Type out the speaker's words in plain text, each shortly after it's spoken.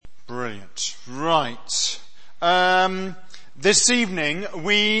Brilliant. Right. This evening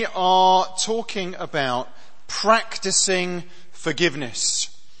we are talking about practicing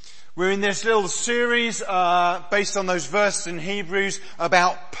forgiveness. We're in this little series based on those verses in Hebrews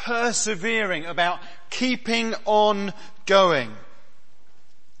about persevering, about keeping on going.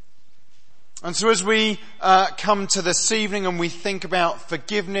 And so as we come to this evening and we think about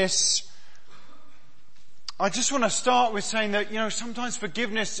forgiveness, I just want to start with saying that, sometimes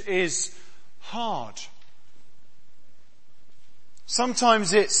forgiveness is hard.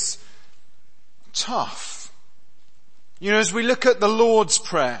 Sometimes it's tough. As we look at the Lord's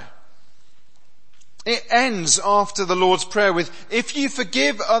Prayer, it ends after the Lord's Prayer with, if you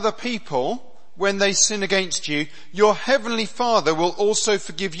forgive other people when they sin against you, your heavenly Father will also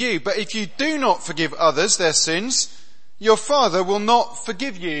forgive you. But if you do not forgive others their sins, your Father will not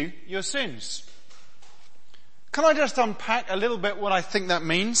forgive you your sins. Can I just unpack a little bit what I think that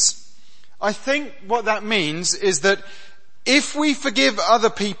means? I think what that means is that if we forgive other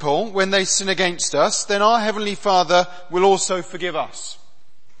people when they sin against us, then our Heavenly Father will also forgive us.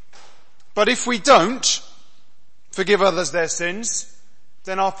 But if we don't forgive others their sins,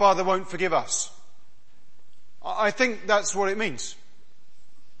 then our Father won't forgive us. I think that's what it means.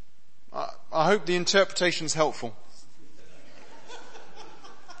 I hope the interpretation's helpful.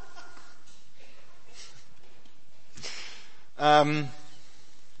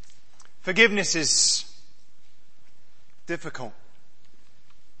 Forgiveness is difficult.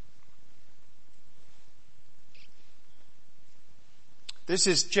 This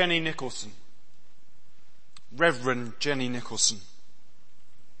is Jenny Nicholson, Reverend Jenny Nicholson.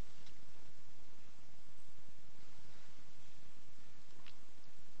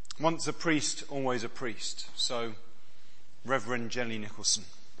 Once a priest, always a priest. So, Reverend Jenny Nicholson.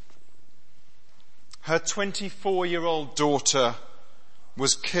 Her 24-year-old daughter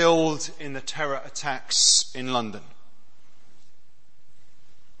was killed in the terror attacks in London.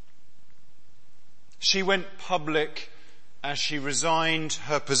 She went public as she resigned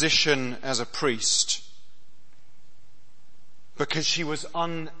her position as a priest because she was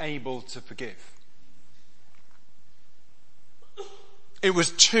unable to forgive. It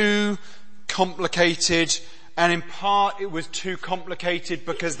was too complicated, and in part it was too complicated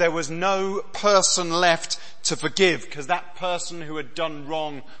because there was no person left to forgive, because that person who had done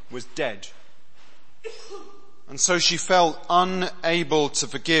wrong was dead. And so she felt unable to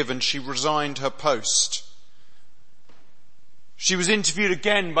forgive, and she resigned her post. She was interviewed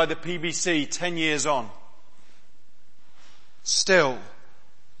again by the BBC 10 years on. Still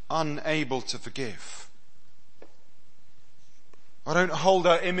unable to forgive. I don't hold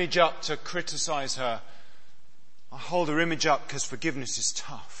her image up to criticize her. I hold her image up because forgiveness is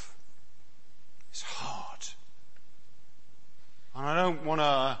tough. It's hard. And I don't want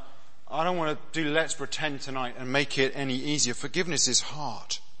to do let's pretend tonight and make it any easier. Forgiveness is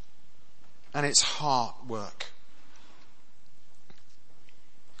hard. And it's hard work.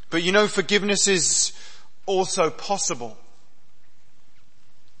 But forgiveness is also possible.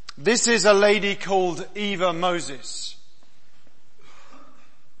 This is a lady called Eva Moses.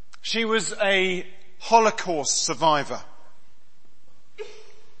 She was a Holocaust survivor.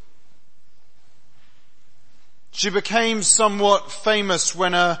 She became somewhat famous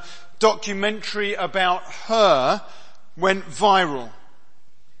when a documentary about her went viral.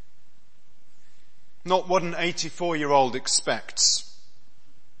 Not what an 84-year-old expects.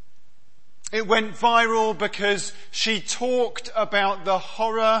 It went viral because she talked about the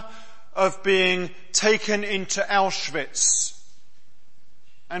horror of being taken into Auschwitz.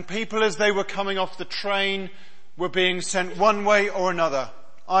 And people, as they were coming off the train, were being sent one way or another.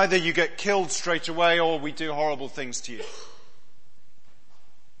 Either you get killed straight away or we do horrible things to you.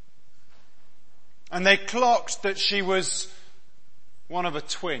 And they clocked that she was one of a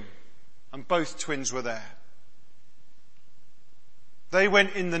twin, and both twins were there. They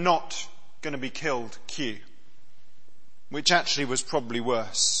went in the not going to be killed queue, which actually was probably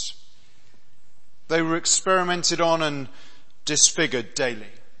worse. They were experimented on and disfigured daily.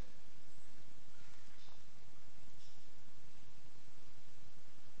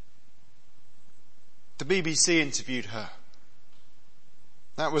 The BBC interviewed her.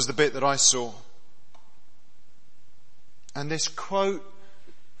 That was the bit that I saw. And this quote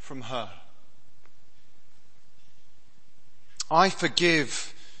from her: I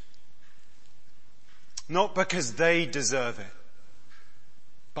forgive not because they deserve it,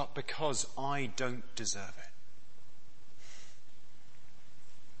 but because I don't deserve it.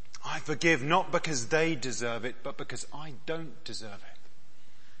 I forgive not because they deserve it, but because I don't deserve it.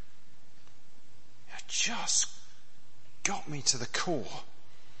 It just got me to the core.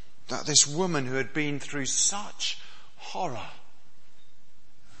 that this woman who had been through such horror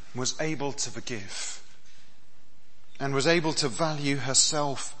was able to forgive and was able to value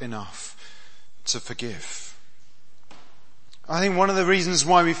herself enough to forgive. I think one of the reasons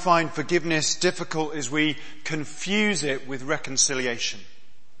why we find forgiveness difficult is we confuse it with reconciliation.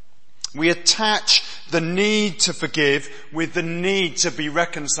 We attach the need to forgive with the need to be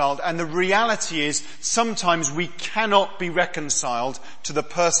reconciled. And the reality is sometimes we cannot be reconciled to the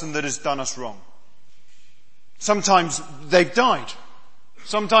person that has done us wrong. Sometimes they've died.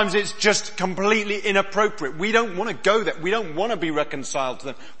 Sometimes it's just completely inappropriate. We don't want to go there. We don't want to be reconciled to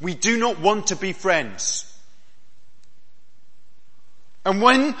them. We do not want to be friends. And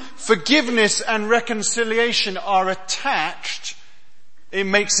when forgiveness and reconciliation are attached, it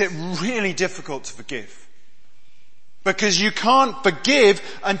makes it really difficult to forgive. Because you can't forgive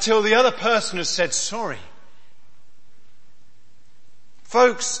until the other person has said sorry.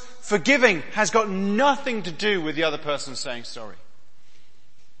 Folks, forgiving has got nothing to do with the other person saying sorry.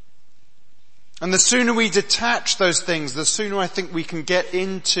 And the sooner we detach those things, the sooner I think we can get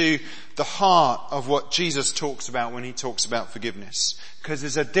into the heart of what Jesus talks about when he talks about forgiveness. Because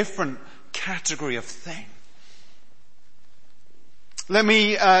there's a different category of thing. Let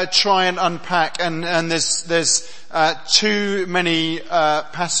me try and unpack, and there's too many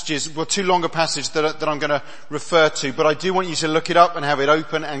passages, well, too long a passage that I'm going to refer to, but I do want you to look it up and have it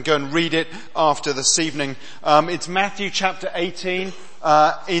open and go and read it after this evening. It's Matthew chapter 18.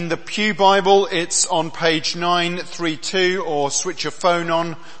 In the Pew Bible, it's on page 932, or switch your phone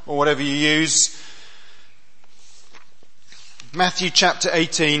on, or whatever you use. Matthew chapter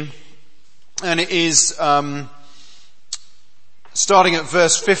 18, and it is starting at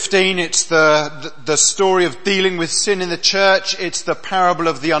verse 15. It's the story of dealing with sin in the church. It's the parable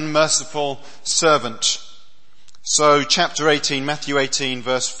of the unmerciful servant. So chapter 18, Matthew 18,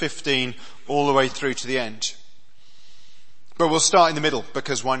 verse 15, all the way through to the end. But we'll start in the middle,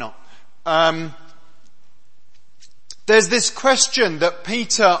 because why not? There's this question that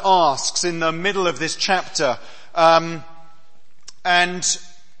Peter asks in the middle of this chapter. They're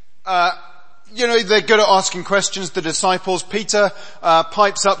good at asking questions, the disciples. Peter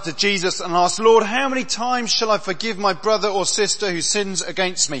pipes up to Jesus and asks, Lord, how many times shall I forgive my brother or sister who sins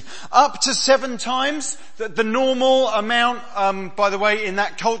against me? Up to 7 times. The normal amount, by the way, in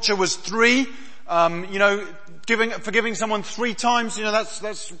that culture was 3. Forgiving someone 3 times,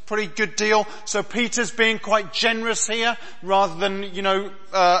 that's a pretty good deal. So Peter's being quite generous here, rather than,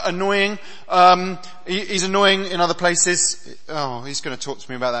 annoying. He's annoying in other places. Oh, he's going to talk to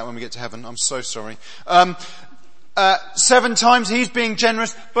me about that when we get to heaven. I'm so sorry. 7 times he's being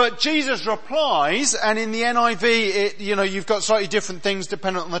generous, but Jesus replies, and in the NIV, you've got slightly different things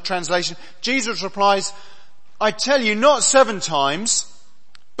dependent on the translation. Jesus replies, I tell you, not 7 times,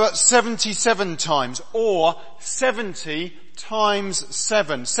 but 77 times, or 70 times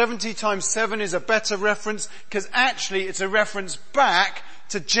 7. 70 times 7 is a better reference, because actually it's a reference back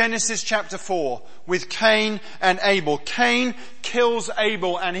to Genesis chapter 4 with Cain and Abel. Cain kills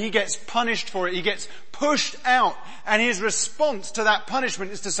Abel and he gets punished for it. He gets pushed out, and his response to that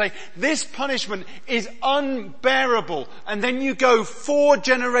punishment is to say, this punishment is unbearable. And then you go 4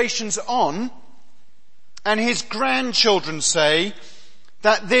 generations on, and his grandchildren say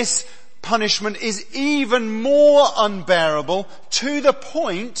that this punishment is even more unbearable, to the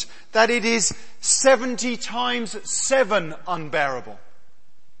point that it is 70 times 7 unbearable.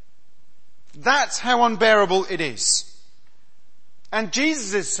 That's how unbearable it is. And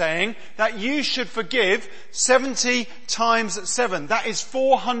Jesus is saying that you should forgive 70 times 7. That is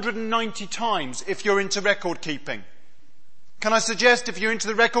 490 times if you're into record keeping. Can I suggest if you're into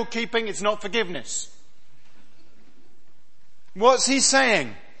the record keeping, it's not forgiveness? What's he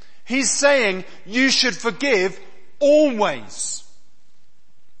saying? He's saying you should forgive always.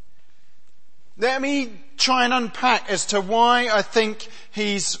 Let me try and unpack as to why I think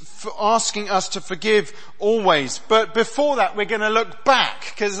he's asking us to forgive always. But before that, we're going to look back,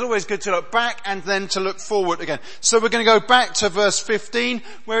 because it's always good to look back and then to look forward again. So we're going to go back to verse 15,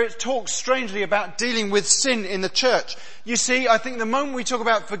 where it talks strangely about dealing with sin in the church. You see, I think the moment we talk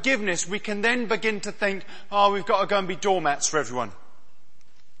about forgiveness, we can then begin to think, we've got to go and be doormats for everyone.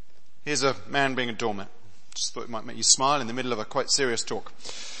 Here's a man being a doormat. Just thought it might make you smile in the middle of a quite serious talk.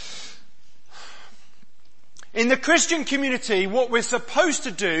 In the Christian community, what we're supposed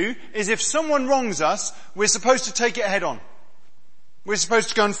to do is, if someone wrongs us, we're supposed to take it head on. We're supposed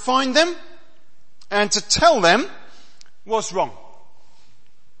to go and find them and to tell them what's wrong.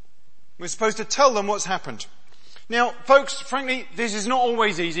 We're supposed to tell them what's happened. Now, folks, frankly, this is not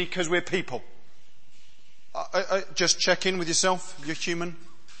always easy, because we're people. Just check in with yourself. You're human.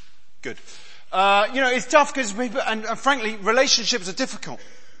 Good. It's tough because people, and frankly, relationships are difficult.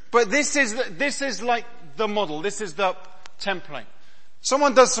 But this is like the model. This is the template.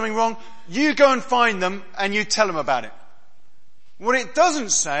 Someone does something wrong, you go and find them and you tell them about it. What it doesn't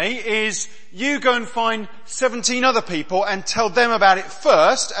say is you go and find 17 other people and tell them about it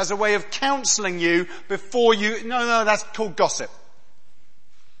first as a way of counselling you before you, no, that's called gossip.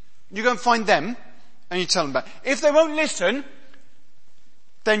 You go and find them and you tell them about it. If they won't listen,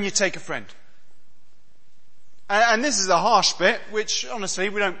 then you take a friend. And this is a harsh bit, which honestly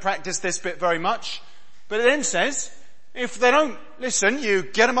we don't practice this bit very much. But it then says, if they don't listen, you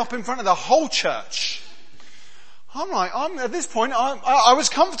get them up in front of the whole church. At this point, I was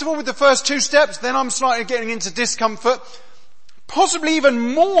comfortable with the first two steps, then I'm slightly getting into discomfort. Possibly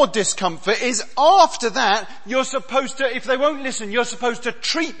even more discomfort is after that, you're supposed to, if they won't listen, you're supposed to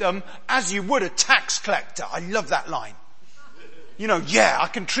treat them as you would a tax collector. I love that line. I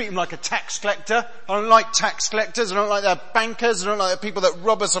can treat them like a tax collector. I don't like tax collectors. I don't like their bankers. I don't like the people that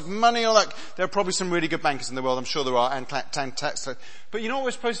rob us of money. There are probably some really good bankers in the world. I'm sure there are, and tax collectors. But you know what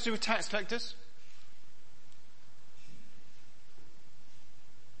we're supposed to do with tax collectors?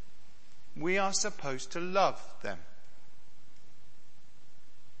 We are supposed to love them.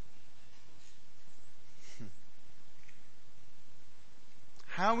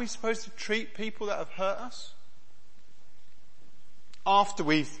 How are we supposed to treat people that have hurt us? After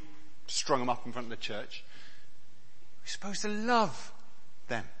we've strung them up in front of the church, we're supposed to love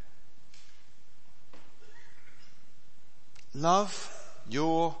them. Love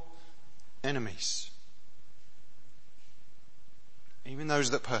your enemies. Even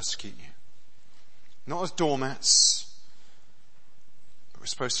those that persecute you. Not as doormats, but we're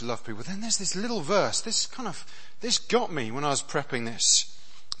supposed to love people. Then there's this little verse. This got me when I was prepping this.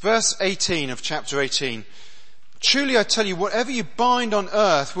 Verse 18 of chapter 18. Truly I tell you, whatever you bind on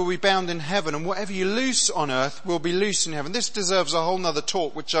earth will be bound in heaven, and whatever you loose on earth will be loosed in heaven. This deserves a whole nother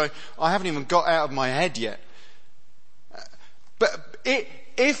talk, which I haven't even got out of my head yet. But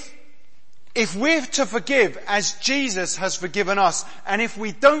if we're to forgive as Jesus has forgiven us, and if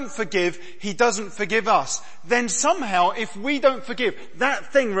we don't forgive, He doesn't forgive us, then somehow if we don't forgive,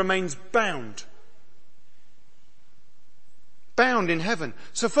 that thing remains bound. Bound in heaven.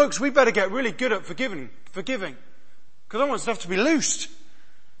 So folks, we better get really good at forgiving. Because I want stuff to be loosed.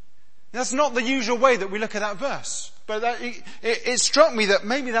 That's not the usual way that we look at that verse. But it struck me that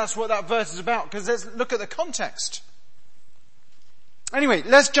maybe that's what that verse is about, because let's look at the context. Anyway,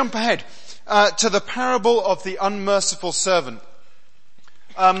 let's jump ahead to the parable of the unmerciful servant.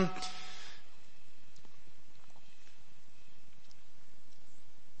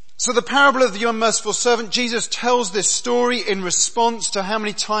 So the parable of the unmerciful servant, Jesus tells this story in response to how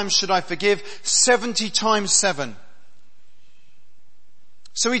many times should I forgive? 70 times 7.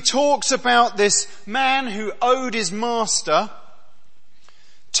 So he talks about this man who owed his master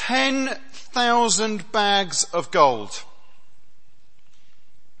 10,000 bags of gold.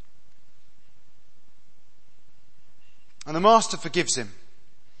 And the master forgives him.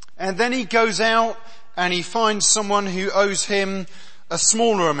 And then he goes out and he finds someone who owes him a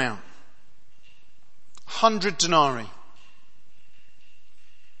smaller amount. 100 denarii.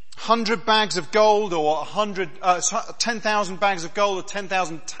 100 bags of gold, or 10,000 bags of gold, or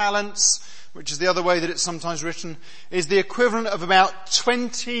 10,000 talents, which is the other way that it's sometimes written, is the equivalent of about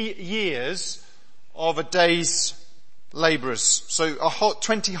 20 years of a day's labourers. So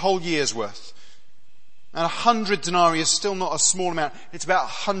 20 whole years worth. And 100 denarii is still not a small amount. It's about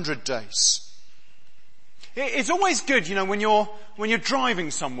 100 days. It's always good, when you're driving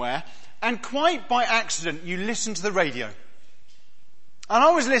somewhere, and quite by accident you listen to the radio. And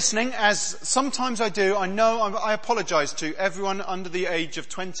I was listening, as sometimes I do. I apologise to everyone under the age of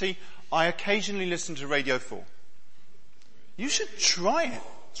 20. I occasionally listen to Radio 4. You should try it.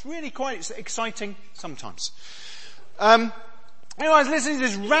 It's really quite exciting sometimes. I was listening to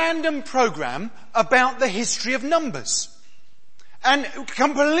this random programme about the history of numbers. And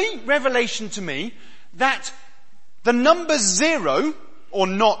complete revelation to me that the number 0, or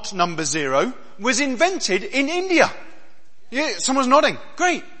not number 0, was invented in India. Yeah, someone's nodding.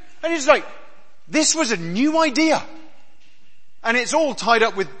 Great. And it's like, this was a new idea. And it's all tied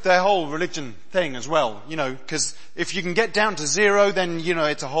up with their whole religion thing as well, because if you can get down to 0, then,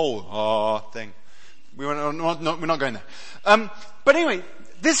 it's a whole thing. We're not going there. But anyway,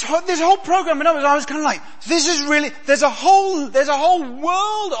 this whole program, I was kind of like, this is really, there's a whole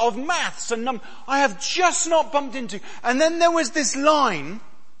world of maths and numbers I have just not bumped into. And then there was this line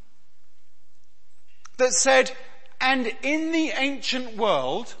that said, and in the ancient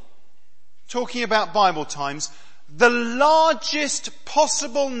world, talking about Bible times, the largest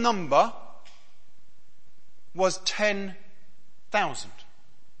possible number was 10,000.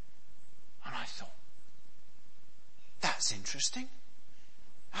 And I thought, that's interesting.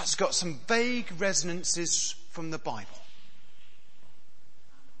 That's got some vague resonances from the Bible.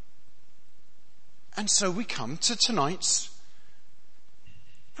 And so we come to tonight's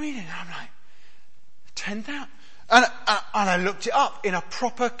reading. I'm like, 10,000. And I looked it up in a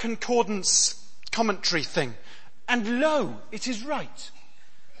proper concordance commentary thing. And lo, it is right.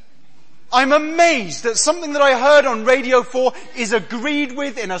 I'm amazed that something that I heard on Radio 4 is agreed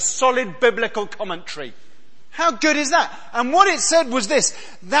with in a solid biblical commentary. How good is that? And what it said was this,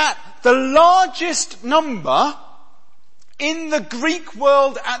 that the largest number in the Greek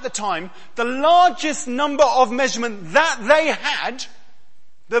world at the time, the largest number of measurement that they had,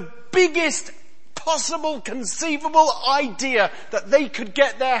 the biggest possible conceivable idea that they could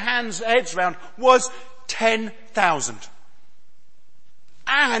get their heads around was 10,000.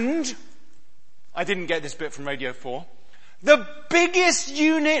 And, I didn't get this bit from Radio 4, the biggest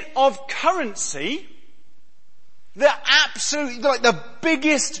unit of currency, the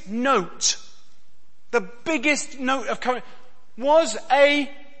biggest note of currency was a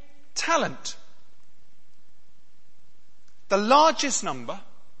talent. The largest number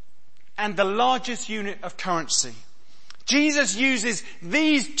and the largest unit of currency. Jesus uses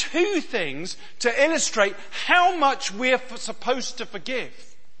these two things to illustrate how much we're supposed to forgive.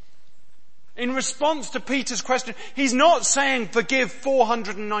 In response to Peter's question, he's not saying forgive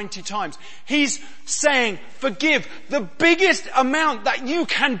 490 times. He's saying forgive the biggest amount that you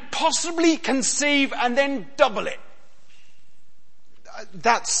can possibly conceive and then double it.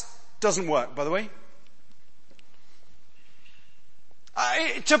 That doesn't work, by the way.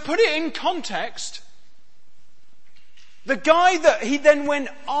 To put it in context, the guy that he then went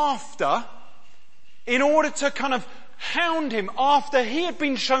after in order to kind of hound him after he had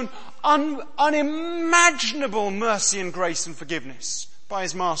been shown unimaginable mercy and grace and forgiveness by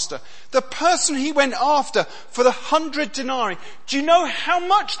his master. The person he went after for the 100 denarii, do you know how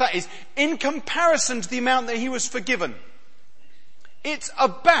much that is in comparison to the amount that he was forgiven? It's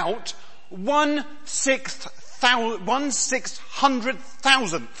about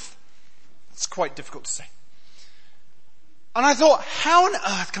 1/600,000th. It's quite difficult to say. And I thought, how on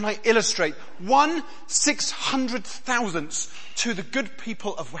earth can I illustrate 1/600,000th to the good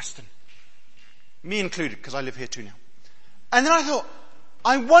people of Weston? Me included, because I live here too now. And then I thought,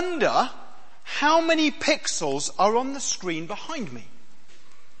 I wonder how many pixels are on the screen behind me.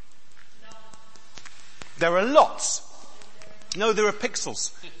 There are lots. No, there are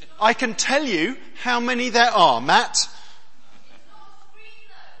pixels. I can tell you how many there are, Matt.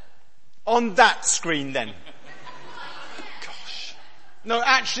 On that screen then. Gosh. No,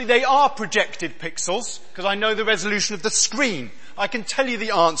 actually they are projected pixels, because I know the resolution of the screen. I can tell you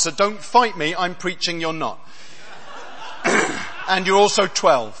the answer. Don't fight me. I'm preaching, you're not. And you're also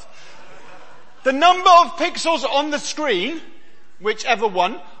 12. The number of pixels on the screen, whichever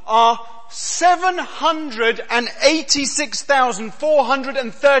one, are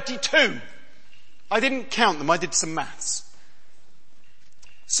 786,432. I didn't count them, I did some maths.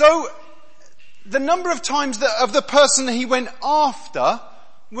 So, the number of times of the person he went after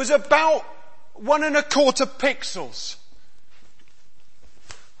was about 1.25 pixels.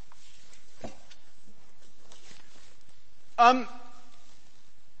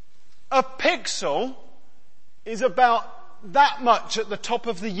 A pixel is about that much at the top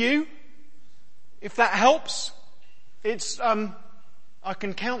of the U. If that helps, it's, I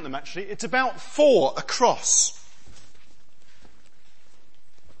can count them actually, it's about 4 across.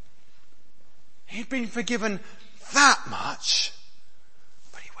 He'd been forgiven that much,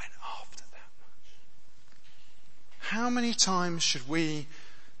 but he went after that much. How many times should we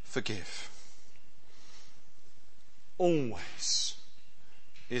forgive? Always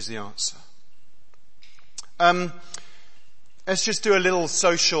is the answer. Let's just do a little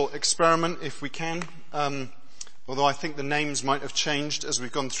social experiment if we can. Although I think the names might have changed as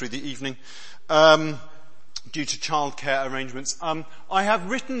we've gone through the evening, due to childcare arrangements. I have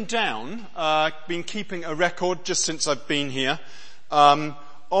written down, been keeping a record just since I've been here,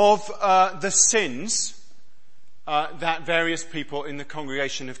 of the sins that various people in the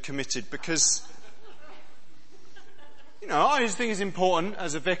congregation have committed, because you know, I just think it's important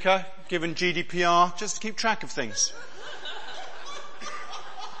as a vicar, given GDPR, just to keep track of things.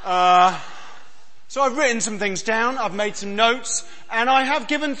 So I've written some things down, I've made some notes, and I have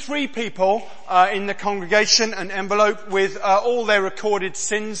given 3 people in the congregation an envelope with all their recorded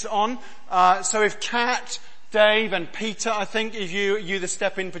sins on. So if Kat, Dave and Peter, I think, if you the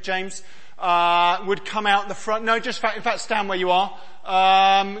step in for James, would come out the front. No, in fact, stand where you are.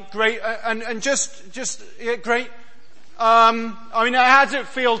 Great. And great. I mean, how does it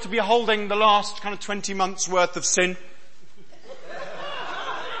feel to be holding the last kind of 20 months worth of sin?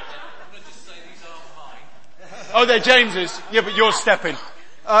 Oh, they're James's. Yeah, but you're stepping.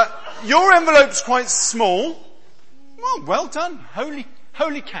 Your envelope's quite small. Well done.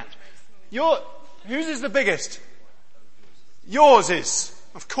 Holy cat. Whose is the biggest? Yours is.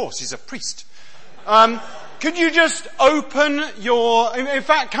 Of course, he's a priest. Could you just open in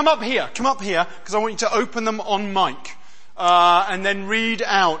fact, come up here, because I want you to open them on mic, and then read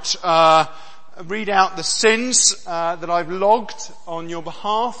out the sins, that I've logged on your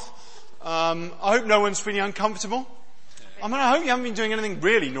behalf. I hope no one's feeling uncomfortable. I mean, I hope you haven't been doing anything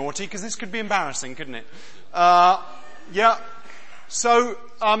really naughty, because this could be embarrassing, couldn't it? Yeah. So,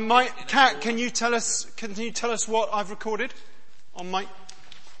 Kat, can you tell us what I've recorded on mic?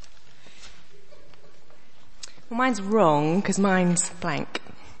 Well, mine's wrong, because mine's blank.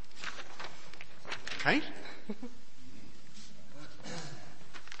 Okay.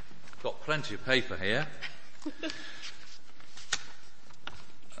 Got plenty of paper here.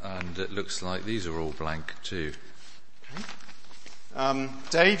 And it looks like these are all blank too. Okay.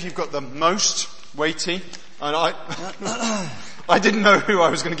 Dave, you've got the most weighty. And I didn't know who I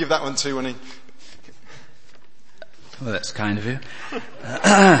was going to give that one to when he... Well, that's kind of you.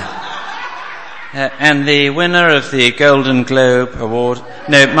 And the winner of the Golden Globe Award...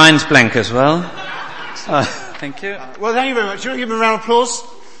 No, mine's blank as well. Thank you. Well, thank you very much. Do you want to give him a round of applause?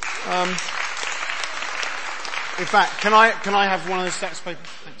 In fact, can I have one of those stacks of paper?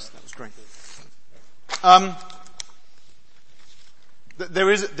 Thanks, that was great.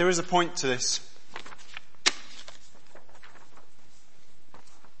 There is a point to this.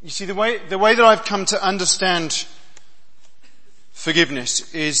 You see, the way that I've come to understand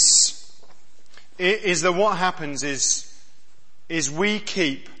forgiveness is that what happens is we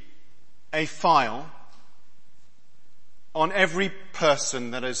keep a file on every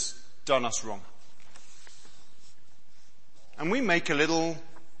person that has done us wrong. And we make a little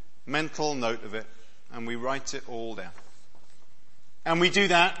mental note of it, and we write it all down. And we do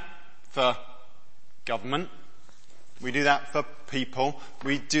that for government. We do that for people.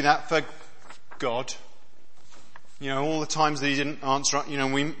 We do that for God. You know, all the times that he didn't answer, you know,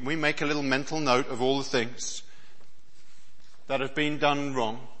 we make a little mental note of all the things that have been done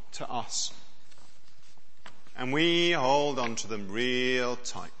wrong to us. And we hold on to them real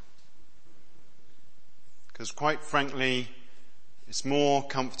tight. Because quite frankly, it's more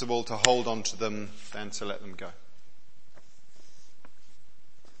comfortable to hold on to them than to let them go.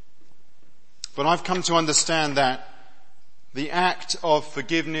 But I've come to understand that the act of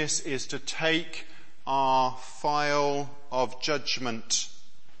forgiveness is to take our file of judgment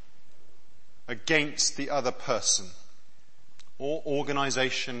against the other person, or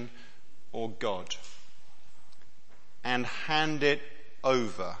organisation, or God, and hand it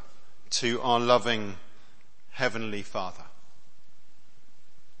over to our loving Heavenly Father.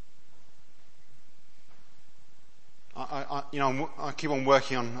 I keep on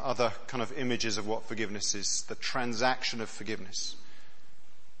working on other kind of images of what forgiveness is, the transaction of forgiveness.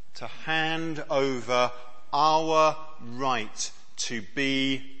 To hand over our right to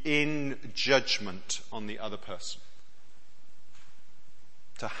be in judgment on the other person.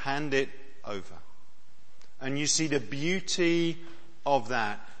 To hand it over. And you see, the beauty of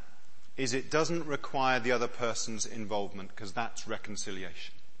that is it doesn't require the other person's involvement, because that's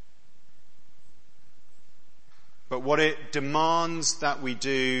reconciliation. But what it demands that we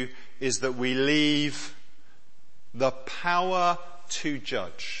do is that we leave the power to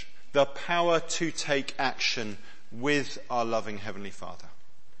judge, the power to take action with our loving Heavenly Father.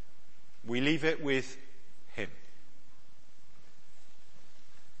 We leave it with Him.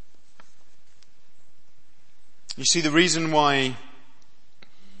 You see, the reason why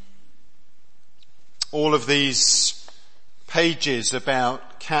all of these pages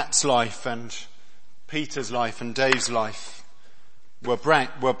about Kat's life and Peter's life and Dave's life were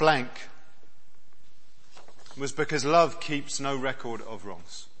blank was because love keeps no record of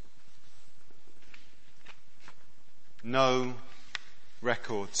wrongs. No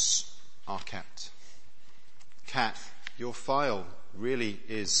records are kept. Kat, your file really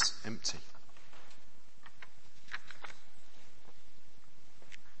is empty.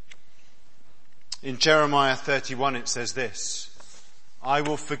 In Jeremiah 31 it says this: I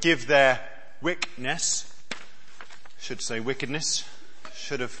will forgive their wickedness. Should say wickedness.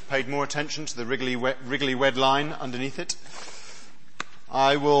 Should have paid more attention to the wriggly wed line underneath it.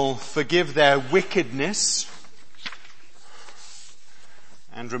 I will forgive their wickedness,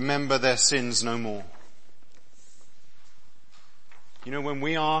 and remember their sins no more. You know, when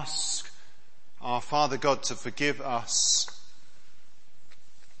we ask our Father God to forgive us,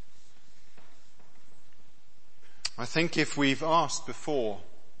 I think if we've asked before,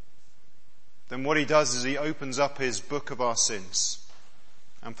 then what he does is he opens up his book of our sins.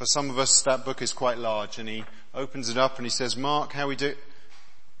 And for some of us, that book is quite large, and he opens it up and he says, Mark, how we do?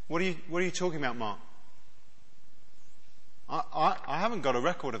 What are you talking about, Mark? I haven't got a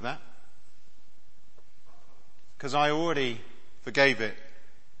record of that. Because I already forgave it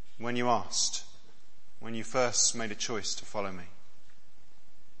when you asked, when you first made a choice to follow me.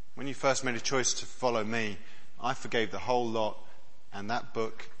 When you first made a choice to follow me, I forgave the whole lot, and that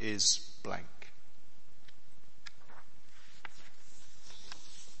book is blank.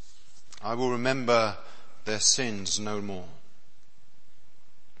 I will remember their sins no more.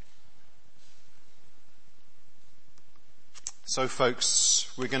 So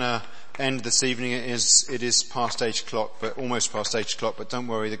folks, we're going to end this evening. It is past 8 o'clock, but almost past 8 o'clock, but don't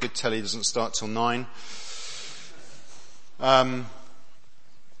worry, the good telly doesn't start till 9. We're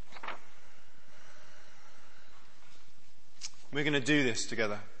going to do this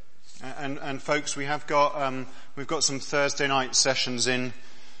together. And folks, we've got some Thursday night sessions in,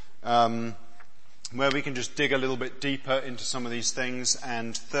 where we can just dig a little bit deeper into some of these things.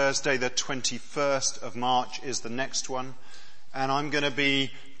 And Thursday the 21st of March is the next one. And I'm going to be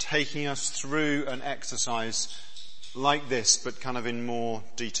taking us through an exercise like this, but kind of in more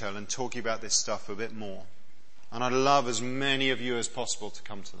detail, and talking about this stuff a bit more. And I'd love as many of you as possible to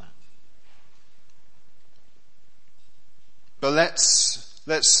come to that. But let's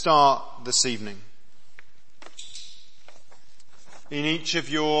start this evening. In each of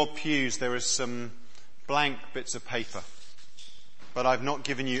your pews there is some blank bits of paper, but I've not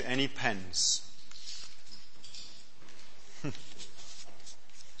given you any pens.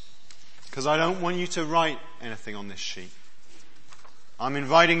 Because I don't want you to write anything on this sheet. I'm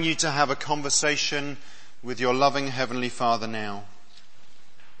inviting you to have a conversation with your loving Heavenly Father now.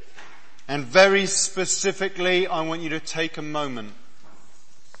 And very specifically, I want you to take a moment,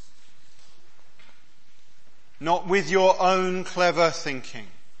 not with your own clever thinking,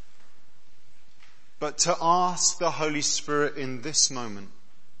 but to ask the Holy Spirit in this moment,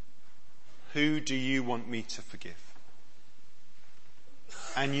 who do you want me to forgive?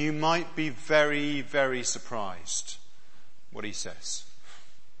 And you might be very, very surprised what he says.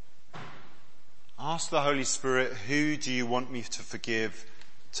 Ask the Holy Spirit, who do you want me to forgive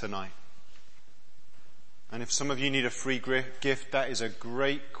tonight? And if some of you need a free gift, that is a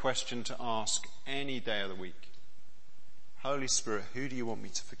great question to ask any day of the week. Holy Spirit, who do you want me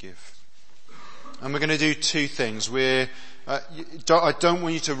to forgive? And we're going to do two things. I don't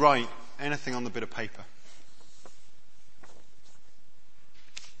want you to write anything on the bit of paper.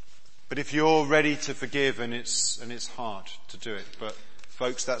 But if you're ready to forgive, and it's hard to do it, but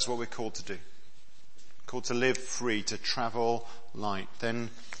folks, that's what we're called to do. We're called to live free, to travel light. Then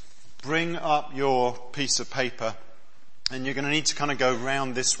bring up your piece of paper, and you're going to need to kind of go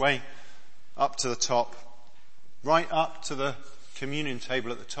round this way, up to the top, right up to the communion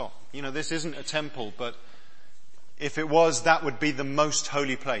table at the top. You know, this isn't a temple, but if it was, that would be the most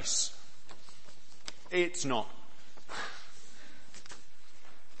holy place. It's not.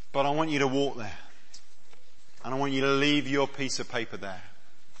 But I want you to walk there. And I want you to leave your piece of paper there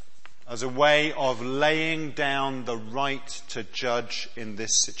as a way of laying down the right to judge in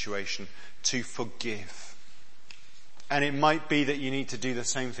this situation, to forgive. And it might be that you need to do the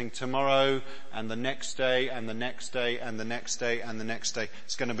same thing tomorrow and the next day and the next day and the next day and the next day.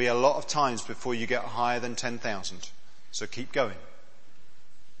 It's going to be a lot of times before you get higher than 10,000. So keep going.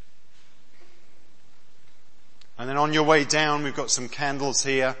 And then on your way down, we've got some candles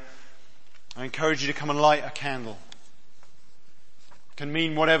here. I encourage you to come and light a candle. It can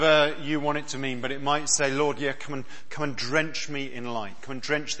mean whatever you want it to mean, but it might say, Lord, yeah, come and drench me in light. Come and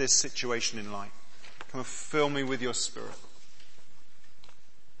drench this situation in light. Come and fill me with your Spirit.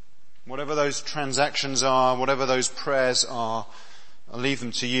 Whatever those transactions are, whatever those prayers are, I'll leave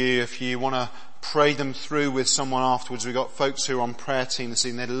them to you. If you want to pray them through with someone afterwards, we've got folks who are on prayer team this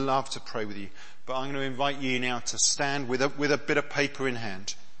evening. They'd love to pray with you. But I'm going to invite you now to stand with a bit of paper in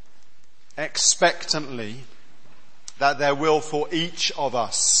hand, expectantly that there will for each of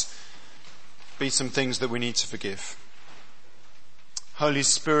us be some things that we need to forgive. Holy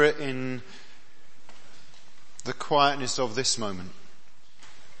Spirit, in the quietness of this moment,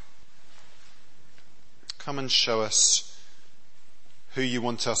 come and show us who you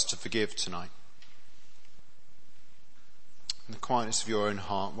want us to forgive tonight. In the quietness of your own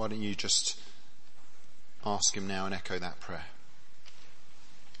heart, why don't you just ask him now and echo that prayer.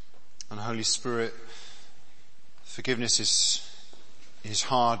 And Holy Spirit, forgiveness is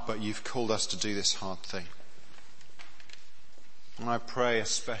hard, but you've called us to do this hard thing. And I pray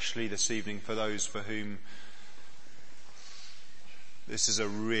especially this evening for those for whom this is a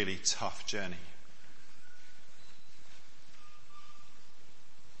really tough journey.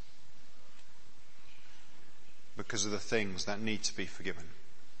 Because of the things that need to be forgiven.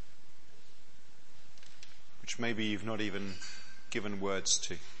 Which maybe you've not even given words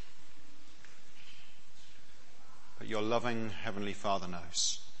to. But your loving Heavenly Father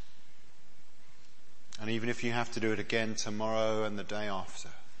knows. And even if you have to do it again tomorrow and the day after,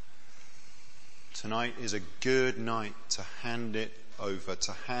 tonight is a good night to hand it over,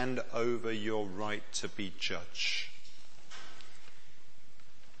 to hand over your right to be judge,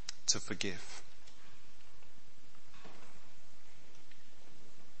 to forgive.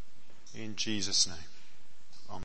 In Jesus' name.